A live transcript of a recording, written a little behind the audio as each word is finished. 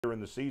in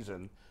the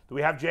season. Do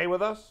we have Jay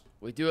with us?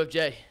 We do have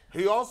Jay.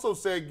 He also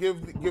said give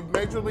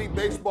Major League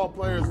Baseball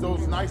players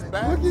those nice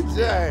bats. Look at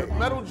Jay. The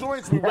metal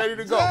joints, we ready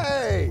to go.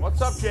 Jay.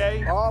 What's up,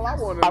 Jay? All I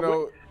want to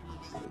know.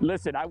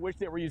 Listen, I wish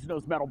they were using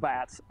those metal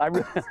bats. I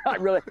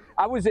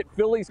was at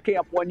Phillies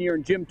camp one year,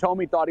 and Jim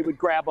Thome thought he would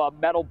grab a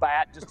metal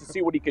bat just to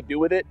see what he could do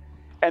with it.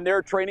 And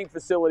their training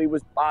facility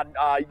was on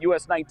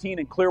US 19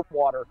 in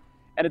Clearwater,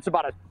 and it's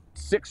about a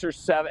 6 or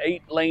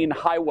 8 lane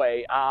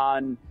highway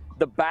on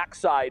the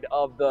backside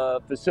of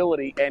the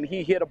facility, and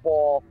he hit a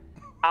ball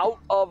out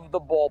of the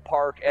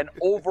ballpark and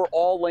over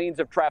all lanes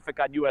of traffic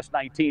on US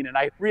 19. And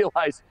I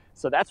realized,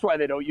 so that's why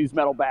they don't use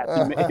metal bats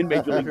in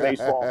Major League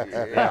Baseball.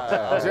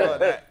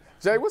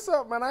 Jay, what's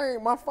up,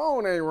 man? My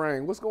phone ain't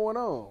ring. What's going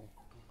on?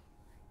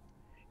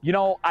 You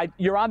know,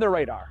 you're on their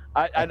radar.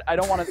 I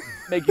don't want to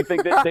make you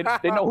think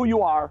that they know who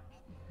you are.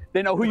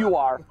 They know who you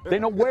are. They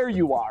know where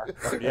you are.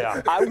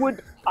 Yeah.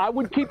 I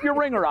would keep your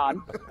ringer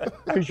on,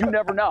 because you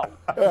never know.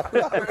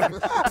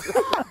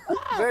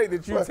 Jay,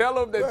 did you tell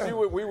them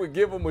that we would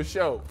give them a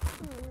show?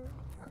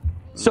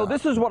 So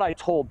this is what I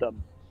told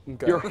them.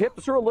 Okay. Your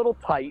hips are a little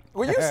tight,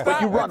 Will you stop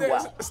but you run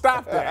well.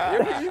 Stop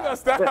that. You're gonna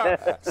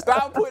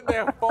stop putting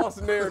that false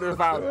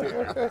narrative out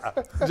there.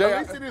 Jay, at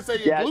least you didn't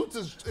say your glutes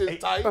is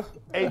tight.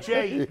 Hey,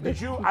 Jay,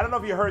 I don't know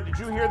if you heard, did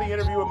you hear the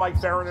interview with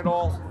Mike Ferrin at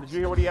all? Did you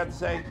hear what he had to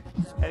say?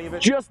 Any of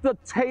it? Just the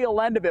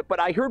tail end of it, but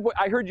I heard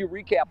you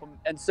recap him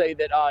and say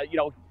that,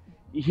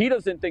 he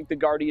doesn't think the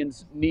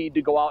Guardians need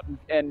to go out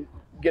and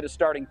get a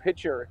starting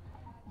pitcher.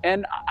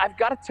 And I've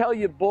got to tell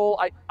you,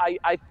 Bull,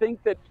 I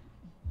think that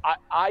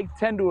I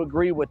tend to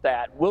agree with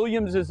that.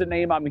 Williams is a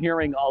name I'm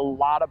hearing a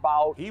lot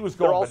about. He was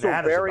going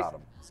bananas about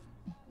him.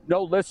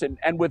 No, listen,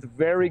 and with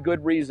very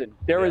good reason.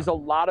 There is a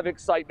lot of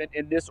excitement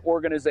in this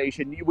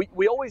organization.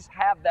 We always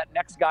have that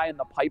next guy in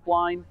the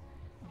pipeline.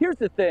 Here's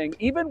the thing,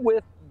 even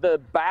with the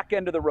back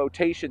end of the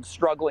rotation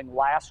struggling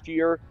last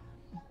year,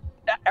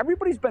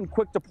 everybody's been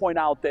quick to point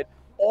out that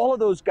all of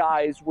those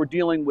guys were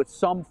dealing with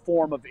some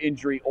form of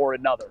injury or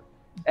another.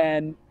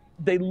 And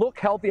they look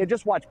healthy. I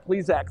just watched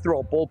Plesac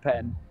throw a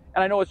bullpen.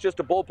 And I know it's just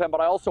a bullpen,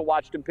 but I also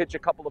watched him pitch a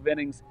couple of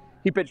innings.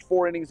 He pitched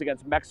 4 innings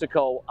against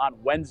Mexico on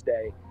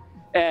Wednesday.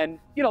 And,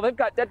 they've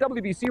got that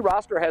WBC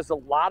roster has a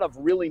lot of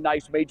really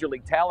nice major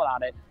league talent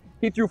on it.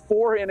 He threw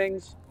 4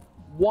 innings,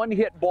 1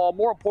 hit ball.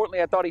 More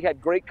importantly, I thought he had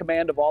great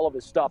command of all of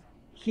his stuff.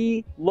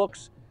 He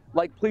looks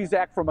like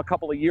Plesac from a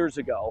couple of years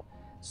ago.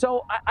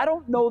 So I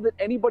don't know that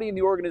anybody in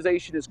the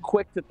organization is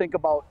quick to think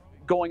about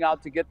going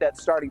out to get that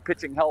starting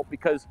pitching help,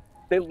 because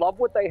they love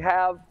what they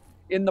have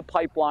in the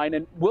pipeline.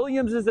 And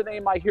Williams is a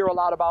name I hear a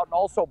lot about, and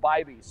also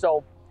Bybee.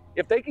 So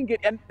if they can get,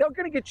 and they're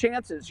going to get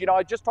chances.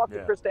 I just talked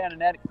to Chris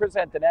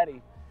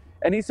Antonetti,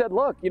 and he said,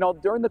 look,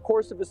 during the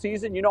course of the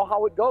season, you know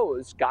how it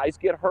goes. Guys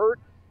get hurt,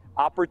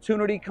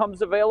 opportunity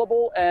comes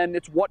available, and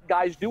it's what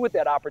guys do with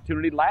that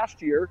opportunity.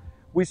 Last year,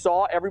 we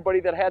saw everybody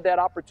that had that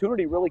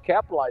opportunity really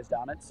capitalized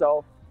on it.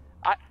 So,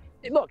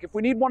 look, if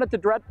we need one at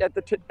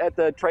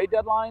the trade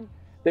deadline,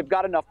 they've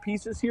got enough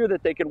pieces here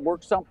that they can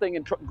work something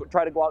and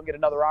try to go out and get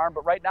another arm.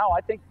 But right now,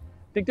 I think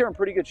they're in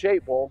pretty good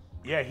shape, Bull.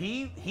 Yeah,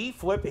 he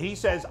flipped. He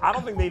says, I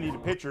don't think they need a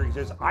pitcher. He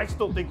says, I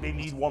still think they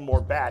need one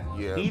more bat.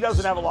 Yeah. He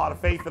doesn't have a lot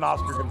of faith in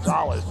Oscar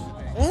Gonzalez.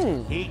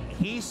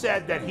 He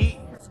said that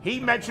he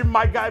mentioned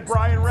my guy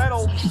Brian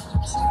Reynolds.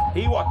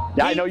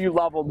 I know you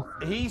love him.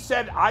 He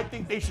said, I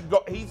think they should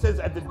go. He says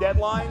at the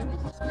deadline,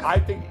 I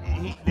think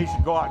they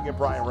should go out and get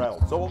Brian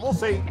Reynolds. So we'll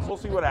see. We'll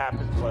see what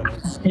happens.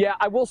 But. Yeah,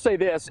 I will say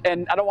this,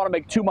 and I don't want to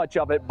make too much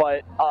of it,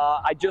 but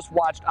I just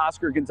watched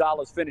Oscar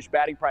Gonzalez finish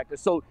batting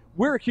practice. So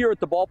we're here at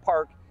the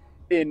ballpark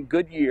in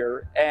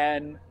Goodyear,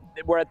 and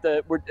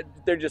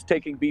they're just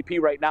taking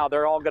BP right now.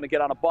 They're all going to get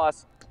on a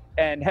bus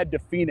and head to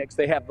Phoenix.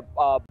 They have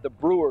the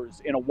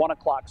Brewers in a 1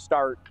 o'clock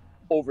start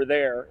over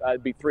there.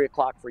 It'd be 3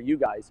 o'clock for you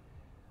guys.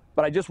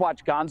 But I just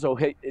watched Gonzo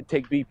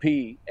take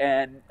BP,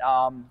 and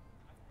I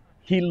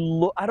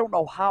don't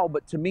know how,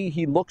 but to me,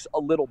 he looks a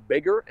little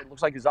bigger. It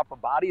looks like his upper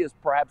body has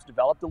perhaps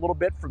developed a little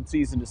bit from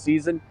season to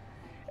season.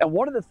 And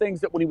one of the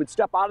things that when he would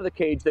step out of the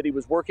cage that he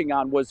was working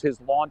on was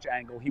his launch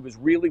angle. He was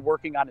really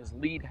working on his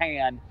lead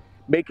hand,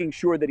 making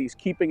sure that he's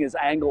keeping his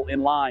angle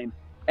in line.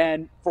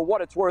 And for what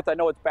it's worth, I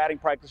know it's batting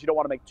practice, you don't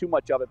want to make too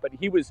much of it, but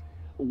he was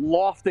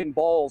lofting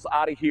balls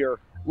out of here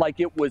like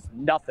it was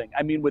nothing.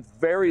 I mean, with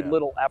very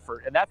little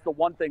effort. And that's the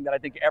one thing that I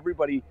think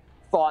everybody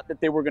thought that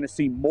they were going to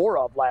see more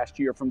of last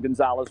year from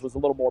Gonzalez, was a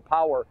little more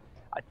power.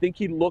 I think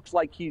he looks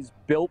like he's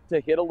built to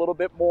hit a little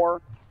bit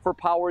more for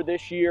power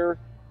this year.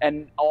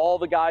 And all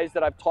the guys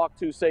that I've talked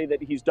to say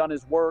that he's done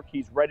his work,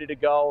 he's ready to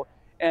go.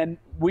 And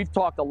we've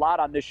talked a lot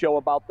on this show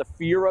about the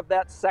fear of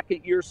that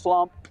second-year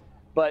slump,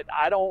 but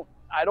I don't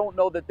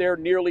know that they're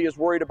nearly as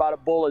worried about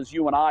it, Bull, as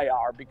you and I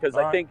are, because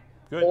I think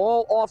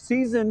all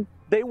off-season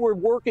they were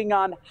working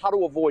on how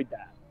to avoid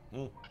that.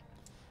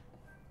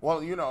 Well,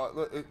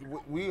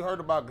 we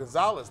heard about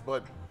Gonzalez,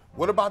 but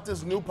what about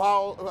this new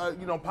power,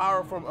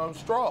 power from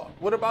Straw?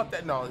 What about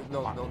that? No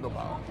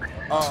power.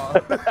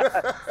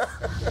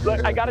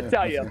 Look, I got to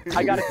tell you,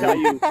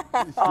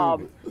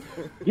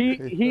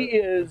 he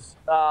is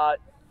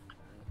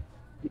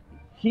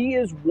he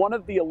is one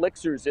of the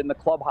elixirs in the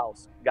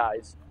clubhouse,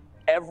 guys.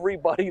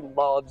 Everybody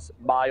loves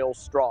Miles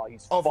Straw.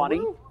 He's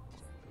funny.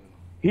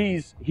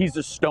 He's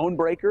a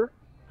stonebreaker.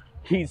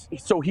 He's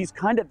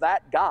kind of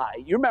that guy.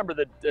 You remember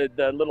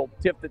the little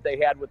tip that they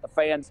had with the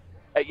fans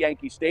at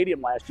Yankee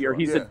Stadium last year.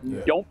 He's a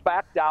don't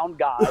back down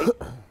guy.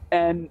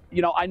 And,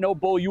 you know, I know,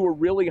 Bull, you were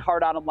really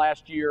hard on him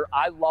last year.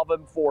 I love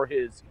him for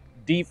his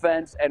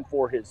defense and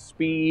for his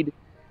speed.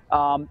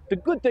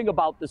 The good thing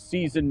about the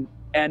season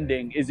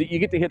ending is that you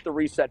get to hit the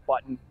reset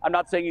button. I'm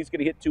not saying he's going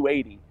to hit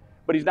 280,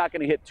 but he's not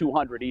going to hit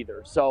 200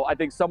 either. So I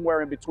think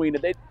somewhere in between, I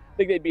think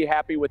they'd be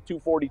happy with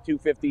 240,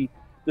 250,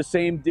 the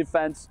same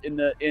defense in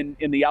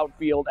the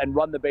outfield, and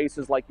run the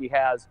bases like he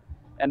has.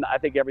 And I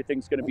think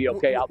everything's going to be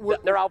okay.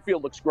 Their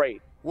outfield looks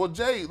great. Well,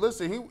 Jay,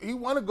 listen, he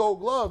won a Gold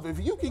Glove. If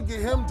you can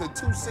get him to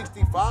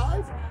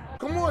 265,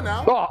 come on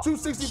now,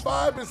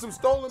 265 and some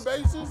stolen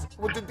bases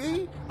with the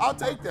D, I'll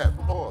take that.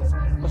 Pause.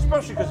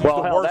 Especially because he's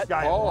the worst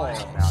guy in the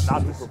lineup now,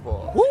 not the Super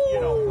Bowl. You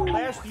know,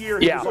 last year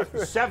he was like the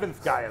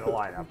 7th guy in the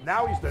lineup.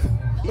 Now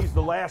he's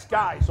the last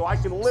guy. So I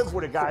can live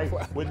with a guy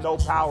with no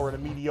power and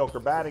a mediocre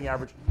batting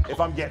average if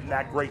I'm getting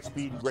that great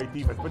speed and great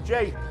defense. But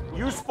Jay,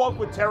 you spoke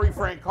with Terry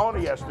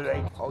Francona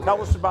yesterday.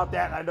 Tell us about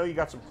that. And I know you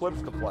got some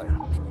clips to play.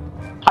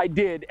 I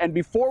did. And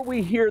before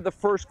we hear the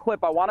first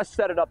clip, I want to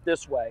set it up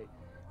this way.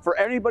 For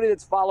anybody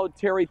that's followed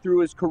Terry through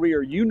his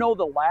career, you know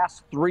the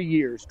last 3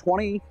 years,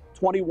 20,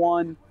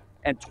 21,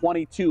 and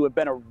 22 have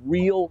been a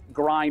real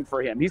grind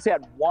for him. He's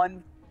had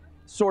one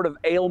sort of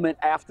ailment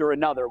after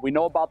another. We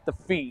know about the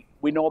feet.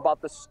 We know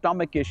about the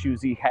stomach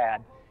issues he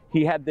had.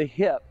 He had the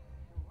hip.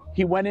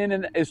 He went in,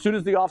 and as soon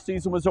as the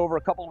offseason was over,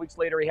 a couple of weeks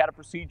later, he had a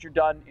procedure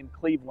done in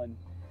Cleveland.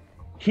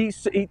 He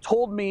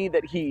told me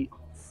that he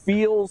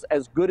feels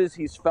as good as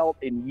he's felt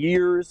in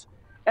years.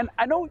 And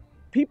I know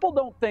people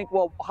don't think,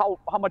 well,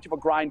 how much of a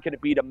grind can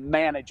it be to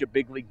manage a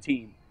big league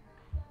team?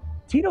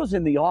 Tito's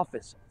in the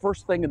office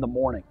first thing in the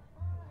morning.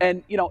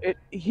 And, you know,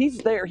 he's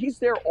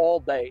there all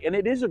day. And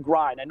it is a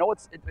grind. I know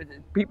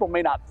people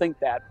may not think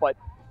that, but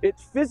it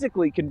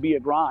physically can be a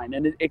grind.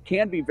 And it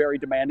can be very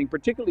demanding,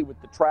 particularly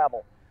with the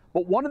travel.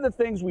 But one of the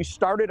things we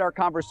started our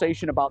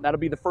conversation about, and that'll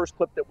be the first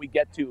clip that we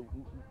get to,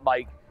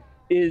 Mike,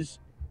 is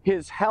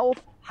his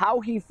health, how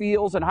he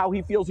feels, and how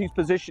he feels he's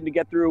positioned to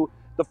get through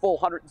the full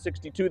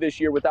 162 this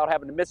year without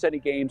having to miss any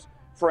games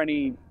for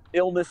any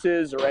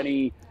illnesses or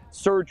any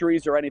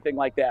surgeries or anything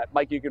like that.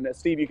 Mike,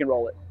 Steve, you can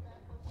roll it.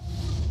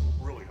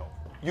 Really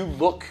helpful. You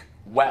look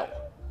well.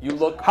 You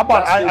look. How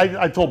about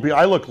I told people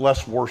I look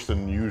less worse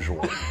than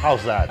usual.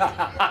 How's that?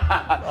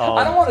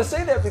 I don't want to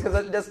say that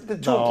because that's to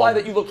imply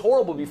that you looked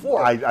horrible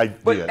before. I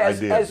did.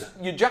 As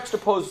you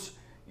juxtapose,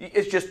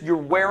 it's just you're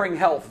wearing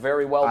health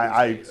very well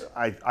these days.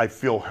 I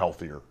feel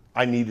healthier.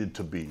 I needed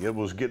to be. It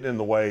was getting in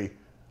the way.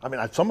 I mean,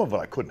 some of it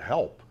I couldn't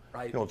help.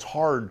 Right. You know, it's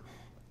hard.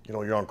 You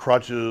know, you're on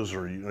crutches,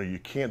 or you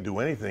can't do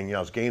anything. You know,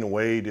 I was gaining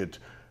weight.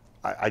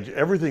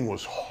 Everything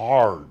was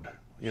hard.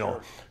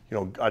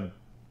 I'd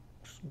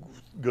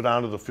go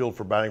down to the field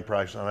for batting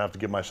practice, and I'd have to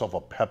give myself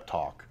a pep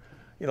talk.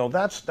 You know,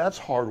 that's a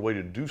hard way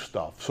to do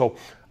stuff. So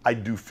I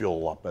do feel a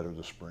lot better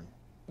this spring.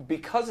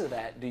 Because of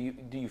that, do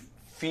you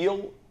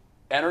feel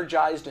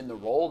energized in the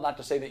role? Not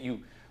to say that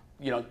you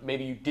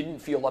maybe you didn't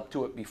feel up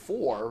to it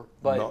before,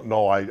 but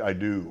no, I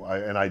do,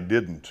 and I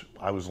didn't.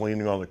 I was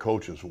leaning on the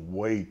coaches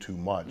way too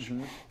much,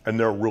 and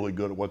they're really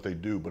good at what they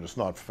do, but it's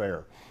not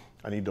fair.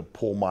 I need to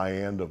pull my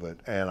end of it,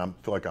 and I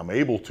feel like I'm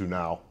able to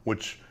now,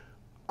 which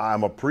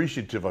I'm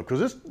appreciative of,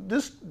 because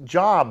this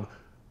job,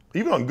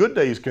 even on good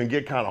days, can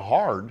get kind of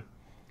hard,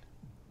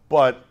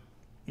 but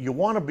you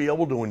want to be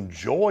able to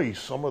enjoy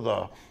some of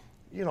the,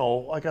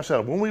 like I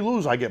said, when we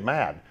lose, I get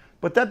mad.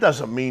 But that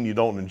doesn't mean you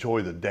don't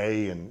enjoy the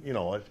day, and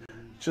it's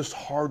just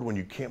hard when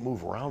you can't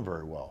move around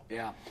very well.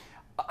 Yeah.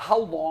 How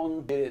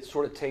long did it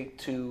sort of take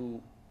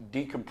to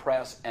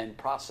decompress and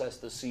process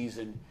the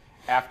season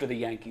after the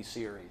Yankee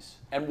series?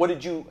 And what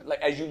did you,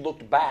 as you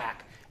looked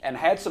back and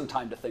had some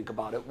time to think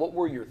about it, what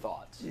were your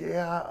thoughts?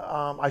 Yeah,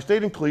 I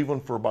stayed in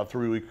Cleveland for about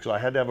 3 weeks because I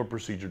had to have a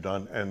procedure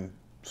done, and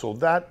so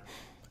that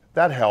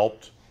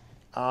helped.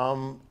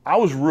 I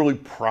was really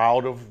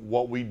proud of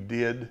what we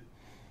did.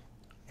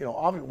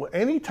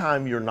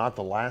 Anytime you're not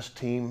the last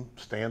team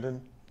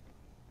standing,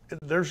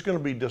 there's going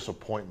to be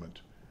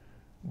disappointment.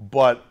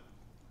 But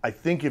I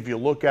think if you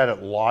look at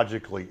it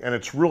logically, and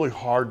it's really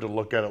hard to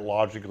look at it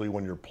logically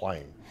when you're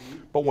playing,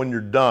 but when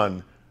you're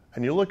done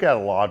and you look at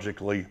it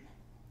logically,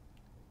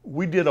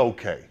 we did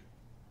okay.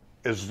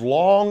 As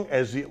long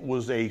as it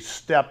was a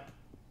step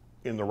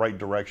in the right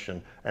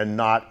direction and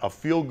not a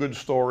feel-good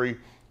story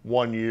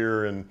 1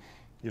 year. And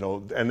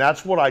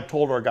that's what I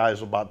told our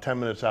guys about 10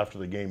 minutes after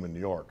the game in New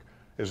York.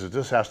 Is that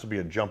this has to be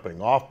a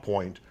jumping off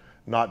point,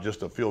 not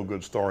just a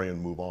feel-good story and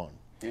move on.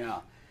 Yeah.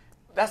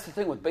 That's the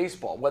thing with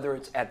baseball, whether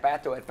it's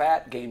at-bat to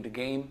at-bat, game to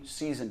game,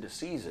 season to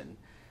season.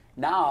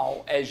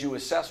 Now, as you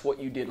assess what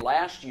you did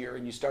last year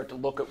and you start to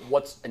look at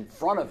what's in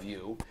front of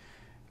you,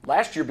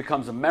 last year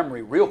becomes a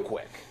memory real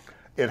quick.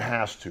 It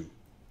has to,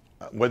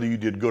 whether you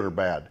did good or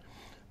bad.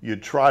 you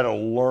try to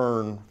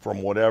learn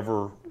from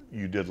whatever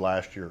you did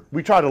last year.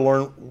 We try to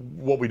learn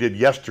what we did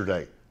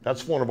yesterday.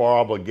 That's one of our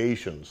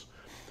obligations.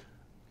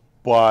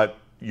 But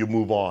you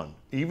move on.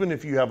 Even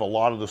if you have a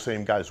lot of the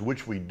same guys,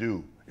 which we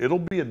do, it'll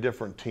be a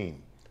different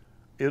team.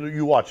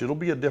 You watch, it'll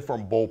be a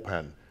different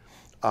bullpen.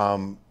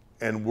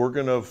 And we're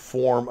going to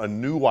form a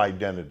new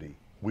identity.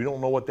 We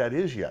don't know what that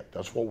is yet.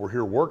 That's what we're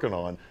here working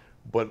on.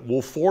 But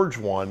we'll forge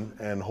one,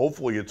 and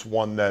hopefully it's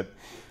one that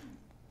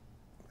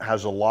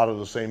has a lot of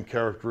the same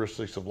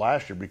characteristics of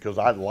last year, because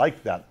I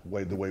like the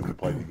way we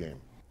played the game.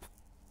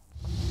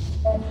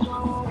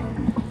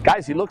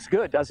 Guys, he looks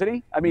good, doesn't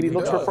he? I mean, he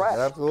looks refreshed.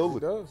 Absolutely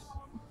does.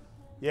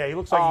 Yeah, he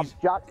looks like he's.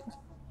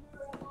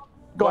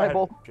 Go ahead,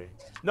 Bull.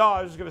 No,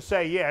 I was just going to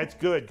say, yeah, it's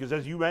good because,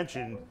 as you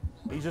mentioned,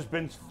 he's just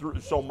been through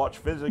so much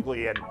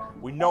physically, and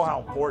we know how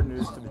important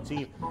it is to the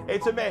team.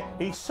 It's amazing.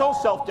 He's so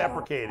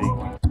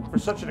self-deprecating for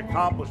such an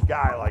accomplished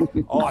guy.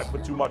 Like, oh, I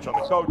put too much on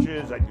the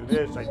coaches. I do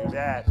this. I do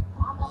that.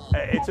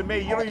 It's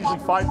amazing. You don't usually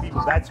find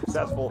people that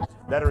successful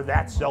that are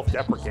that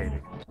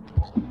self-deprecating.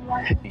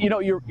 You know,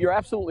 you're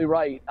absolutely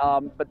right.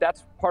 But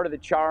that's part of the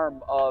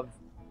charm of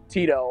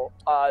Tito.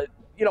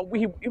 You know,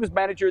 he was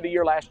manager of the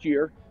year last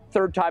year.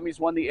 Third time he's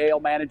won the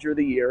AL Manager of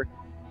the Year.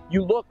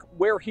 You look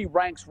where he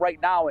ranks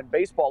right now in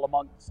baseball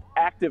amongst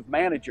active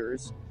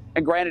managers,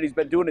 and granted he's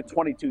been doing it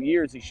 22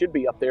 years, he should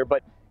be up there,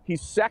 but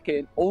he's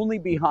second only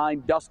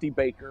behind Dusty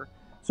Baker.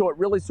 So it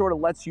really sort of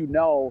lets you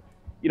know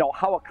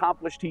how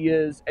accomplished he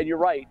is. And you're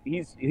right,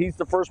 he's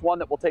the first one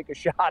that will take a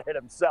shot at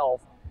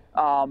himself,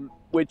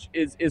 which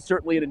is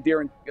certainly an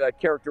endearing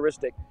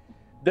characteristic.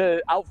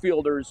 The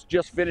outfielders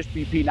just finished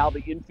BP, now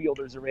the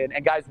infielders are in.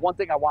 And guys, one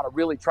thing I want to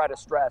really try to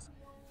stress,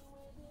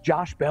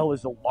 Josh Bell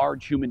is a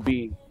large human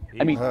being.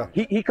 I mean,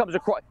 he comes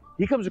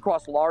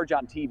across large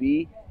on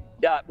TV.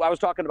 I was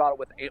talking about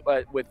it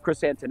with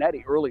Chris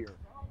Antonetti earlier.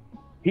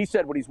 He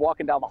said when he's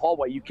walking down the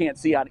hallway, you can't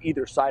see on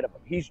either side of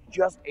him. He's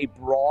just a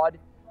broad,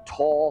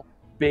 tall,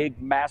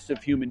 big,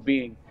 massive human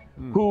being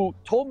who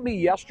told me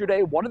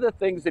yesterday one of the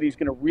things that he's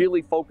going to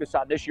really focus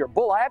on this year.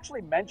 Bull, I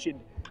actually mentioned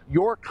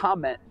your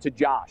comment to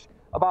Josh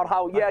about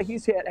how, yeah,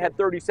 he's had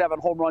 37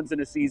 home runs in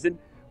a season,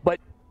 but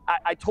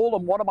I told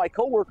him one of my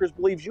coworkers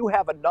believes you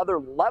have another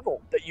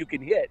level that you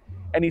can hit.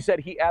 And he said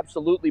he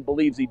absolutely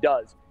believes he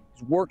does.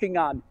 He's working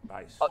on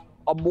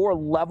a more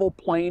level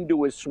plane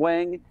to his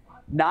swing,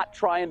 not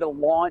trying to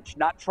launch,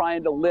 not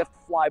trying to lift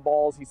fly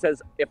balls. He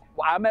says, if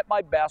I'm at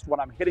my best when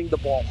I'm hitting the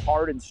ball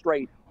hard and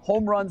straight,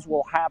 home runs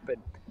will happen.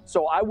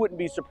 So I wouldn't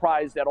be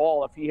surprised at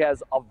all if he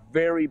has a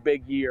very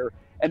big year.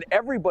 And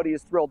everybody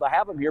is thrilled to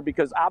have him here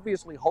because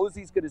obviously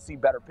Hosey's going to see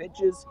better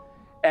pitches.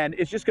 And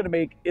it's just going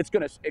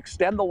to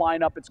extend the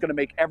lineup. It's going to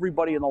make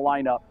everybody in the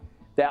lineup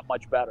that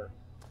much better.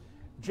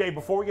 Jay,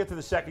 before we get to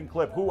the second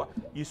clip,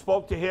 you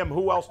spoke to him.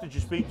 Who else did you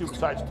speak to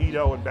besides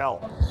Tito and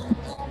Bell?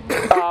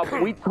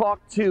 We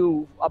talked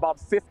to about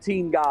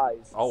 15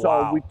 guys. Oh, so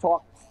wow. we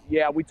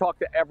talked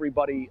to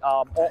everybody,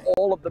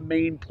 all of the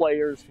main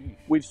players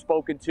we've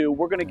spoken to.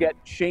 We're going to get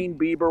Shane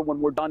Bieber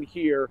when we're done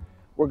here.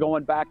 We're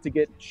going back to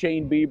get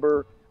Shane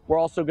Bieber. We're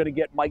also going to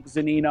get Mike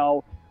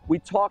Zunino. We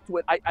talked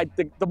with, I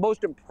think the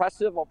most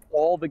impressive of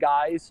all the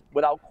guys,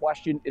 without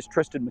question, is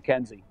Tristan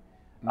McKenzie.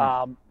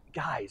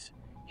 Guys,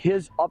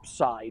 his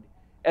upside,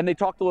 and they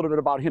talked a little bit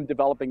about him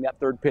developing that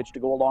third pitch to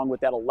go along with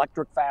that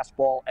electric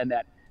fastball and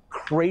that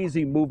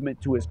crazy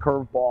movement to his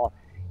curveball.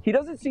 He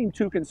doesn't seem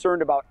too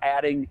concerned about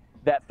adding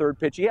that third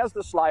pitch. He has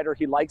the slider.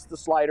 He likes the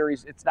slider.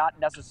 It's not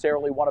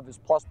necessarily one of his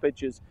plus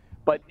pitches,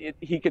 but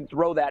he can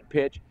throw that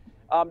pitch.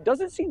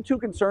 Doesn't seem too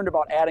concerned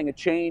about adding a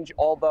change,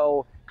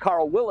 although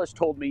Carl Willis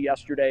told me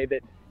yesterday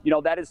that,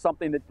 that is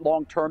something that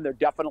long-term they're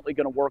definitely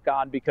going to work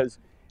on because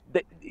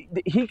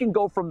he can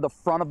go from the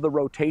front of the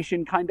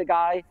rotation kind of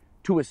guy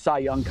to a Cy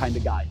Young kind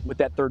of guy with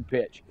that third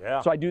pitch. Yeah.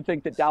 So I do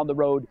think that down the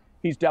road,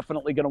 he's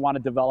definitely going to want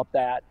to develop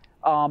that.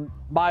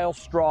 Miles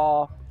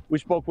Straw, we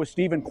spoke with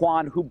Steven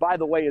Kwan, who, by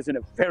the way, is in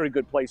a very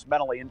good place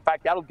mentally. In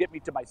fact, that'll get me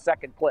to my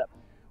second clip.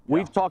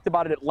 We've talked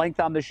about it at length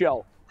on the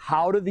show.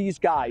 How do these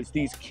guys,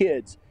 these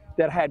kids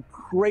that had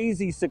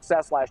crazy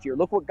success last year,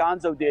 look what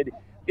Gonzo did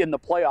in the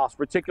playoffs,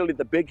 particularly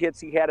the big hits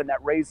he had in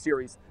that Rays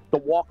series, the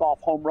walk-off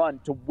home run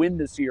to win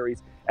the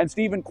series. And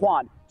Steven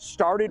Kwan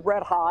started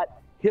red hot,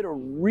 hit a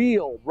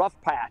real rough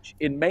patch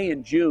in May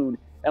and June,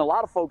 and a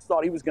lot of folks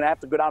thought he was going to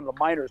have to go down to the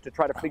minors to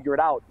try to figure it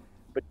out.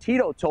 But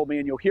Tito told me,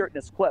 and you'll hear it in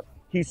this clip,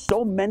 he's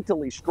so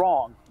mentally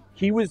strong,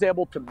 he was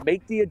able to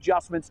make the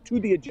adjustments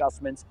to the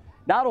adjustments,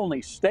 not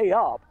only stay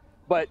up,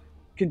 but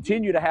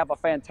continue to have a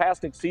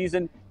fantastic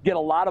season, get a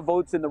lot of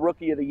votes in the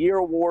Rookie of the Year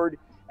award,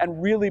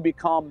 and really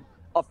become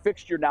a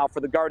fixture now for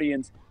the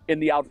Guardians in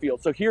the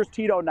outfield. So here's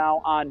Tito now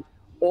on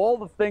all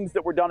the things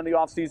that were done in the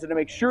offseason to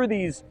make sure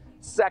these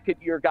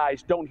second-year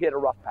guys don't hit a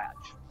rough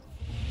patch.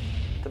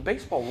 The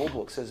baseball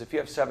rulebook says if you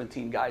have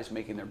 17 guys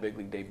making their big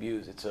league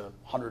debuts, it's a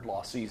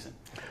 100-loss season.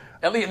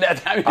 At least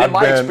in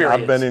my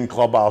experience. I've been in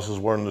clubhouses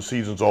when the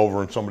season's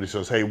over and somebody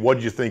says, hey,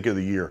 what'd you think of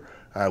the year?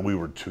 We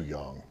were too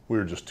young. We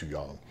were just too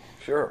young.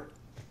 Sure.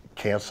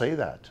 Can't say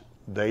that.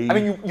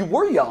 You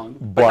were young,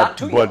 but not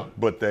too young.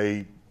 But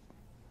they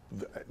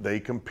They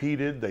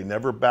competed. They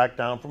never backed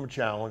down from a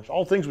challenge.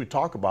 All things we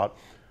talk about,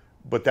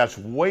 but that's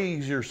way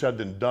easier said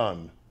than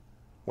done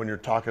when you're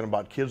talking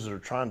about kids that are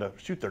trying to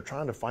shoot. They're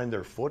trying to find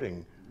their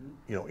footing,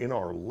 in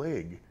our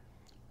league.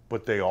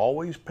 But they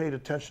always paid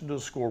attention to the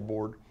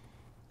scoreboard.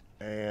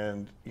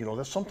 And,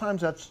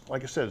 sometimes that's,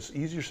 like I said, it's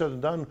easier said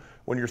than done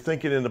when you're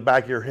thinking in the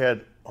back of your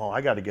head, oh,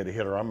 I got to get a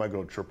hit or I might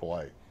go to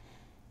AAA.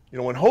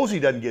 When Hosey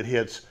doesn't get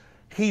hits,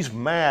 he's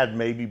mad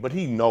maybe, but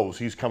he knows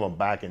he's coming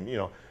back. And,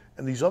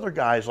 and these other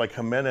guys like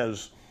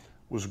Jimenez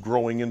was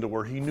growing into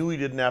where he knew he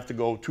didn't have to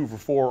go 2 for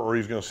 4 or he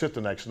was going to sit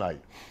the next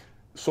night.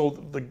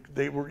 So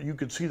you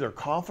could see their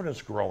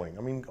confidence growing.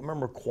 I mean, I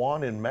remember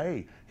Kwan in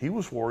May, he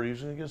was worried he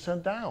was going to get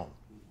sent down.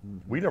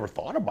 We never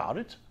thought about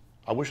it.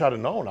 I wish I'd have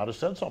known. I'd have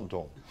said something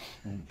to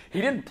him. He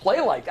didn't play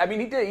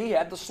he did. He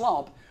had the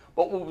slump.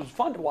 But what was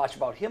fun to watch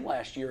about him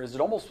last year is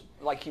it almost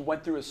like he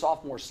went through his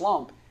sophomore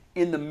slump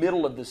in the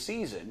middle of the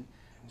season.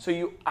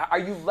 So are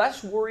you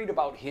less worried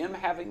about him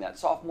having that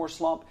sophomore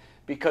slump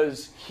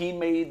because he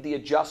made the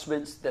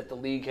adjustments that the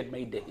league had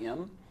made to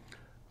him?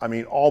 I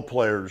mean, all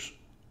players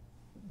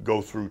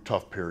go through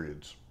tough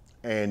periods,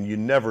 and you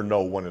never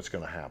know when it's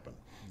going to happen.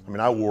 I mean,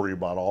 I worry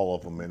about all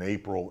of them in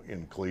April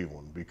in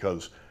Cleveland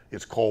because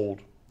it's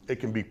cold.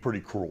 It can be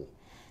pretty cruel.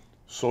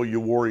 So you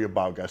worry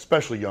about guys,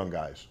 especially young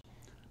guys.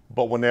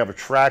 But when they have a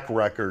track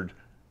record,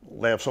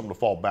 they have something to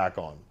fall back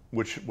on,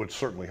 which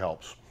certainly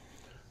helps.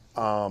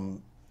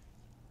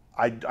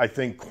 I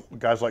think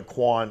guys like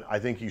Kwan, I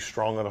think he's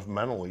strong enough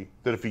mentally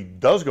that if he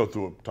does go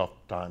through a tough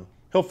time,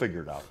 he'll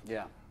figure it out.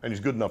 Yeah. And he's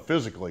good enough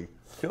physically,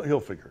 he'll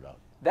figure it out.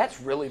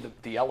 That's really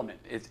the element.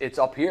 It's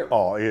up here.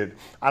 Oh,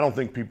 I don't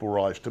think people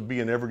realize to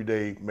be an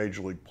everyday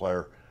major league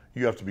player,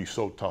 you have to be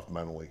so tough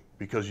mentally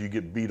because you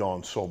get beat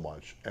on so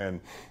much and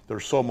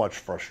there's so much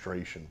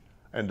frustration.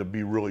 And to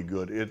be really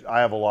good, I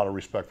have a lot of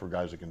respect for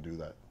guys that can do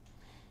that.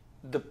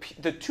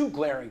 The two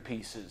glaring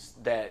pieces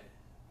that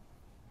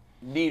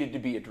needed to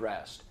be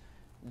addressed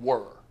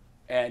were,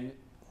 and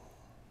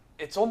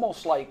it's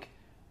almost like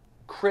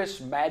Chris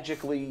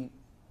magically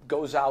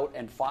goes out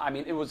and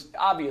it was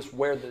obvious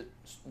where the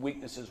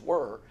weaknesses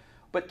were,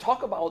 but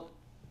talk about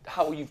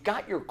how you've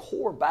got your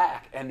core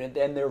back and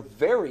they're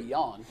very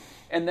young,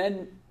 and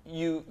then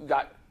you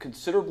got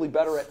considerably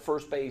better at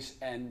first base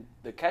and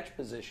the catch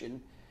position,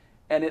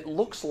 and it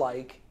looks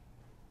like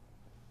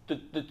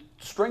the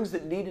strings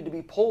that needed to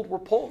be pulled were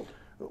pulled.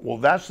 Well,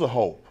 that's the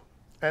hope.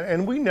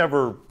 And we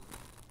never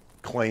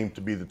claimed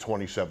to be the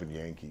 27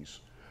 Yankees.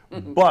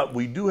 Mm-hmm. But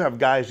we do have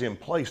guys in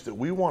place that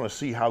we want to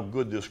see how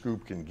good this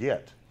group can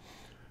get.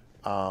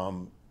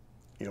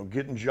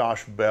 Getting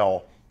Josh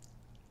Bell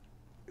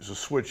is a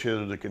switch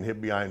hitter that can hit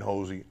behind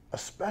Hosey,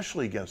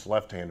 especially against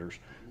left-handers.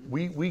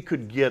 We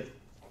could get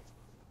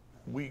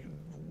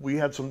we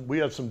had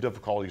some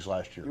difficulties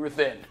last year. You were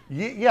thin.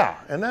 Yeah,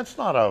 and that's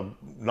not a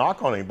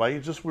knock on anybody.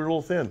 It's just we were a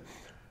little thin.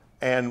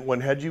 And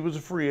when Hedgie was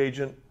a free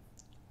agent,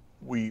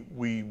 we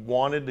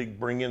wanted to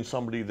bring in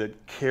somebody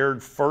that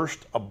cared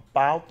first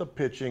about the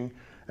pitching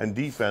and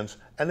defense,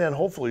 and then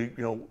hopefully,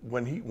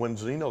 when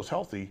Zeno's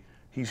healthy,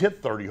 he's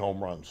hit 30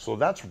 home runs. So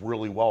that's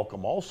really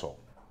welcome also.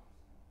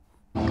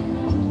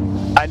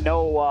 I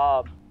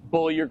know,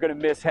 Bull, you're going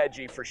to miss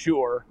Hedgie for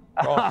sure.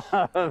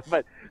 Oh.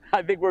 But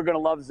I think we're going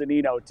to love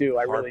Zunino too.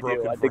 I really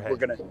do. I think we're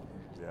going to.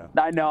 Yeah.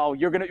 I know.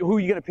 Who are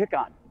you going to pick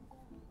on?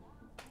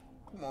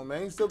 Come on,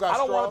 man. He still got I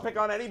don't Straw. want to pick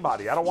on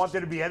anybody. I don't want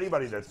there to be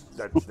anybody that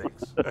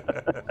stinks.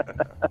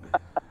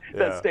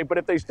 That stink. But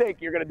if they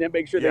stink, you're going to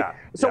make sure they.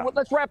 So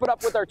let's wrap it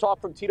up with our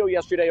talk from Tito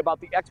yesterday about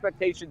the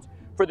expectations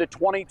for the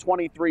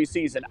 2023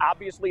 season.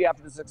 Obviously,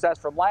 after the success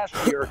from last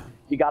year,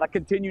 you got to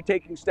continue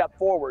taking step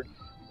forward.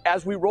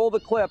 As we roll the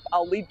clip,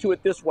 I'll lead to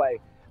it this way.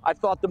 I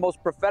thought the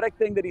most prophetic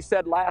thing that he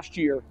said last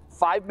year,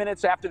 5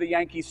 minutes after the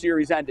Yankee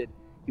series ended,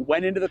 he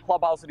went into the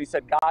clubhouse and he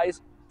said,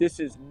 guys, this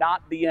is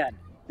not the end.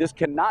 This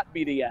cannot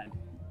be the end.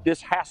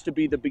 This has to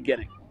be the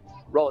beginning.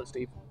 Roll it,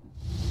 Steve.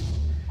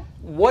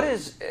 What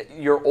is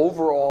your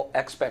overall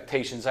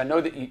expectations? I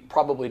know that you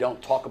probably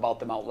don't talk about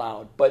them out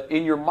loud, but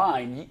in your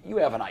mind, you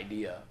have an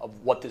idea of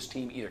what this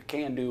team either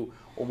can do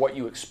or what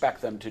you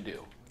expect them to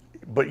do.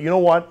 But you know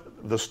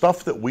what? The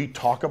stuff that we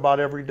talk about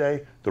every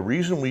day, the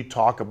reason we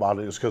talk about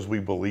it is because we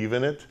believe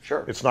in it.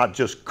 Sure. It's not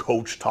just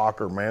coach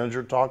talk or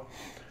manager talk,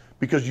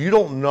 because you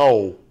don't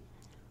know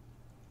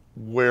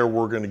where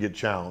we're going to get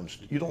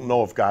challenged. You don't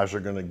know if guys are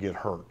going to get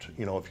hurt.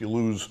 If you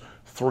lose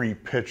 3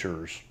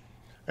 pitchers,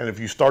 and if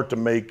you start to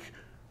make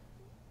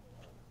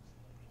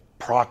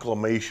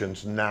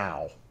proclamations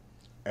now,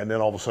 and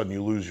then all of a sudden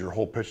you lose your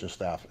whole pitching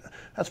staff,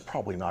 that's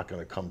probably not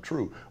going to come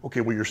true.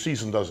 Okay, well, your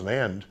season doesn't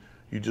end.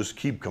 You just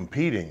keep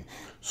competing.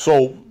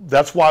 So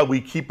that's why we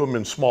keep them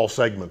in small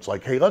segments.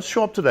 Like, hey, let's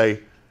show up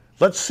today.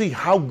 Let's see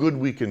how good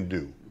we can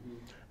do.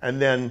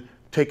 And then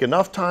take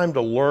enough time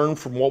to learn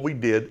from what we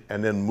did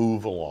and then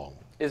move along.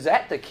 Is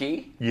that the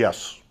key?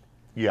 Yes.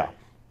 Yeah.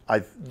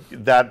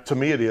 That to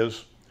me it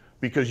is,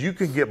 because you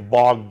can get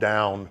bogged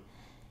down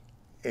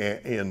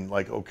in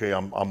like, okay,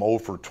 I'm 0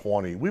 for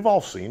 20. We've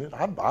all seen it.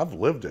 I've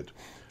lived it.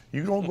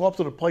 You don't go up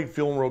to the plate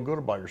feeling real good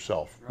about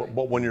yourself. Right.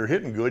 But when you're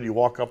hitting good, you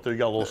walk up there, you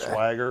got a little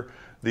swagger.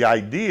 The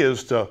idea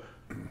is to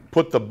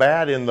put the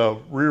bat in the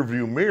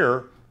rearview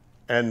mirror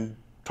and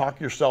talk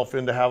yourself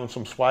into having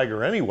some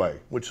swagger anyway,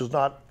 which is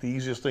not the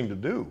easiest thing to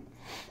do.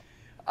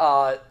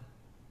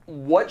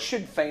 What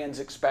should fans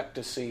expect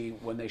to see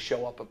when they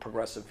show up at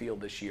Progressive Field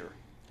this year?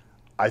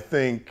 I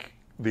think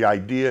the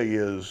idea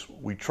is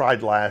we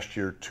tried last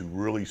year to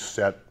really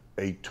set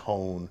a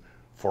tone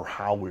for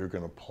how we were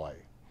going to play.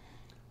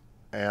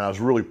 And I was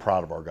really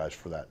proud of our guys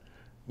for that.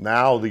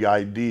 Now the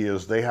idea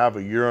is they have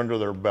a year under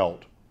their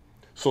belt.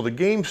 So the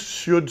game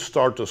should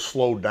start to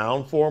slow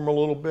down for them a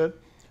little bit,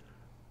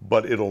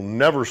 but it'll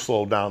never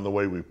slow down the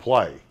way we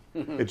play.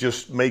 It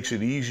just makes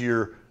it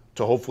easier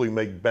to hopefully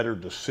make better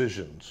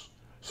decisions.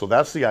 So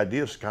that's the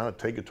idea, is to kind of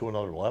take it to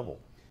another level.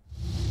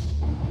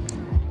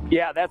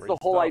 Yeah, that's the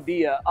whole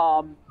idea.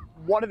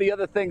 One of the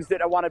other things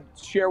that I want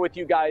to share with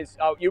you guys,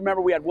 you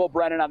remember we had Will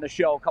Brennan on the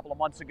show a couple of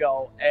months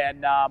ago,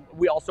 and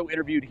we also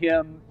interviewed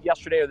him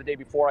yesterday or the day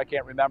before, I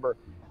can't remember.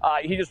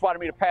 He just wanted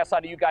me to pass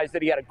on to you guys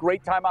that he had a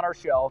great time on our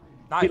show.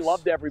 Nice. He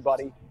loved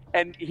everybody,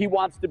 and he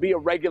wants to be a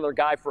regular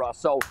guy for us.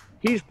 So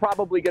he's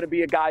probably going to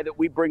be a guy that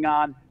we bring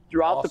on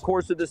throughout the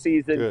course of the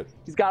season. Good.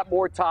 He's got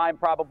more time,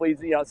 probably.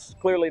 You know, it's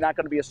clearly not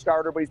going to be a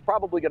starter, but he's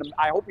probably going to.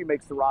 I hope he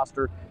makes the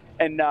roster.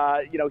 And,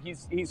 you know,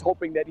 he's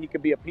hoping that he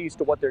can be a piece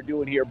to what they're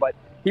doing here. But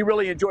he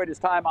really enjoyed his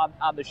time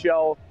on the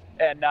show,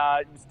 and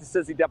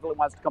says he definitely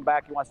wants to come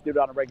back. He wants to do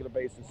it on a regular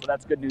basis. So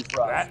that's good news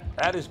for us.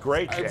 That is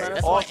great, Jay.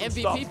 That's awesome my MVP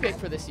stuff. pick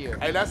for this year.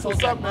 Hey, that's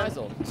what's up, man.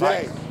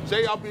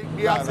 Jay, I'll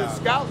be out to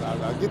scout.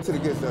 Get to the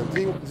good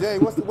stuff. Jay,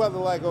 what's the weather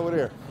like over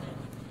there?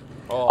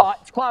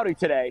 It's cloudy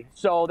today,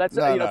 so that's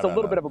it's a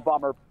little bit of a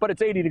bummer. But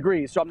it's 80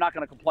 degrees, so I'm not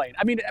going to complain.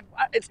 I mean,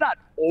 it's not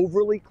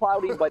overly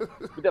cloudy, but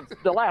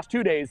the last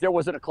 2 days there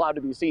wasn't a cloud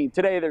to be seen.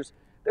 Today there's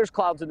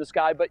clouds in the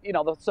sky, but you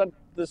know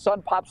the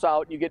sun pops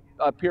out. And you get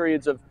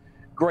periods of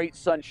great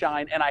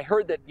sunshine, and I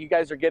heard that you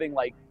guys are getting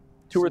like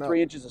 2 or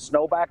 3 inches of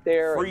snow back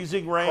there.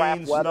 Freezing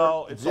rain,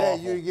 snow. It's Jay,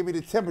 awful. you didn't give me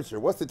the temperature.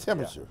 What's the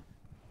temperature?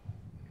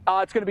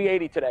 It's going to be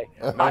 80 today.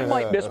 I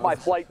might miss my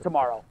flight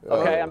tomorrow.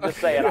 Okay, I'm just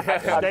saying.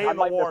 I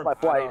might miss my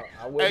flight.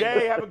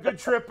 Jay, have a good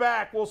trip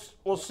back.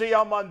 We'll see you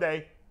on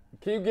Monday.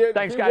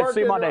 Thanks, guys.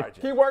 See you Monday.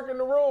 Keep working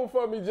the room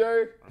for me,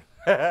 Jay.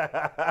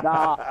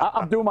 Nah,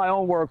 I'm doing my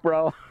own work,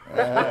 bro. All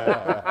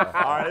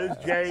right, this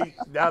is Jay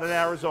down in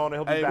Arizona.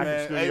 He'll be back in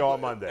the studio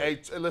on Monday.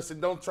 Hey, listen,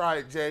 don't try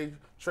it, Jay.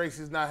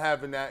 Tracy's not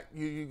having that.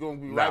 You're going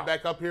to be right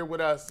back up here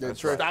with us.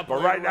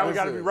 But right now we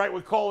got to be right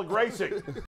with Cole and Grayson.